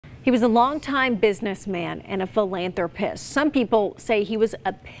He was a longtime businessman and a philanthropist. Some people say he was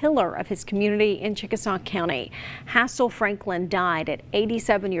a pillar of his community in Chickasaw County. Hassell Franklin died at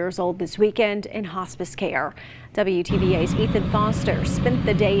 87 years old this weekend in hospice care. WTVA's Ethan Foster spent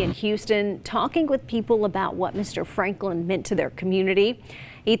the day in Houston talking with people about what Mr. Franklin meant to their community.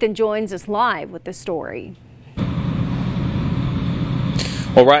 Ethan joins us live with the story.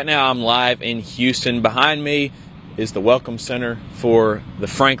 Well, right now I'm live in Houston. Behind me is the Welcome Center for the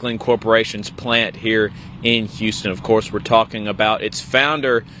Franklin Corporation's plant here in Houston. Of course, we're talking about its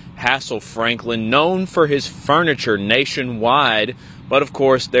founder, Hassell Franklin, known for his furniture nationwide, but of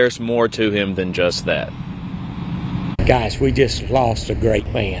course there's more to him than just that. Guys, we just lost a great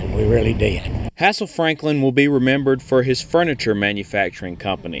man. We really did. Hassell Franklin will be remembered for his furniture manufacturing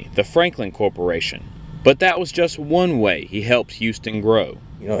company, the Franklin Corporation. But that was just one way he helped Houston grow.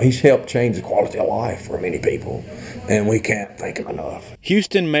 You know, he's helped change the quality of life for many people, and we can't thank him enough.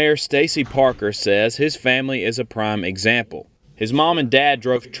 Houston Mayor Stacey Parker says his family is a prime example. His mom and dad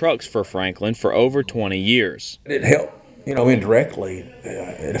drove trucks for Franklin for over 20 years. It helped, you know, indirectly.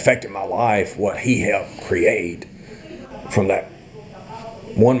 It affected my life, what he helped create from that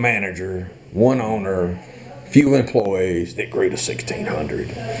one manager, one owner, few employees that grew to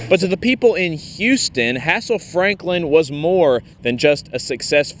 1,600. But to the people in Houston, Hassell Franklin was more than just a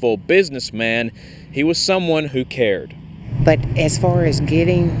successful businessman. He was someone who cared. But as far as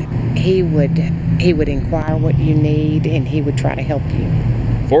giving, he would inquire what you need and he would try to help you.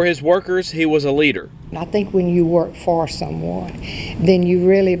 For his workers, he was a leader. I think when you work for someone, then you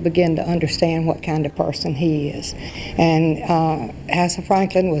really begin to understand what kind of person he is. And Hassell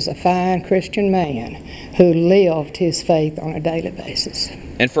Franklin was a fine Christian man who lived his faith on a daily basis.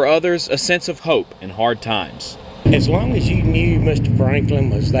 And for others, a sense of hope in hard times. As long as you knew Mr. Franklin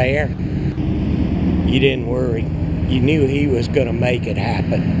was there, you didn't worry. You knew he was going to make it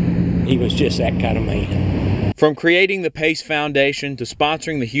happen. He was just that kind of man. From creating the Pace Foundation to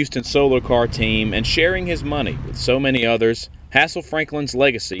sponsoring the Houston Solar Car team and sharing his money with so many others, Hassell Franklin's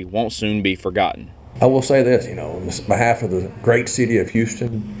legacy won't soon be forgotten. I will say this, you know, on behalf of the great city of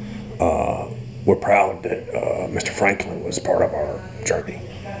Houston, we're proud that Mr. Franklin was part of our journey.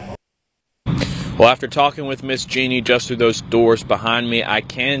 Well, after talking with Miss Jeannie just through those doors behind me, I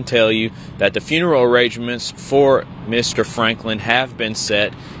can tell you that the funeral arrangements for Mr. Franklin have been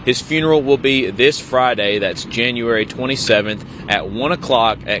set. His funeral will be this Friday, that's January 27th at 1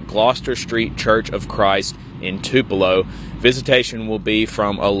 o'clock at Gloucester Street Church of Christ in Tupelo. Visitation will be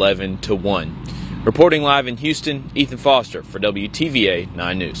from 11 to 1. Reporting live in Houston, Ethan Foster for WTVA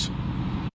 9 News.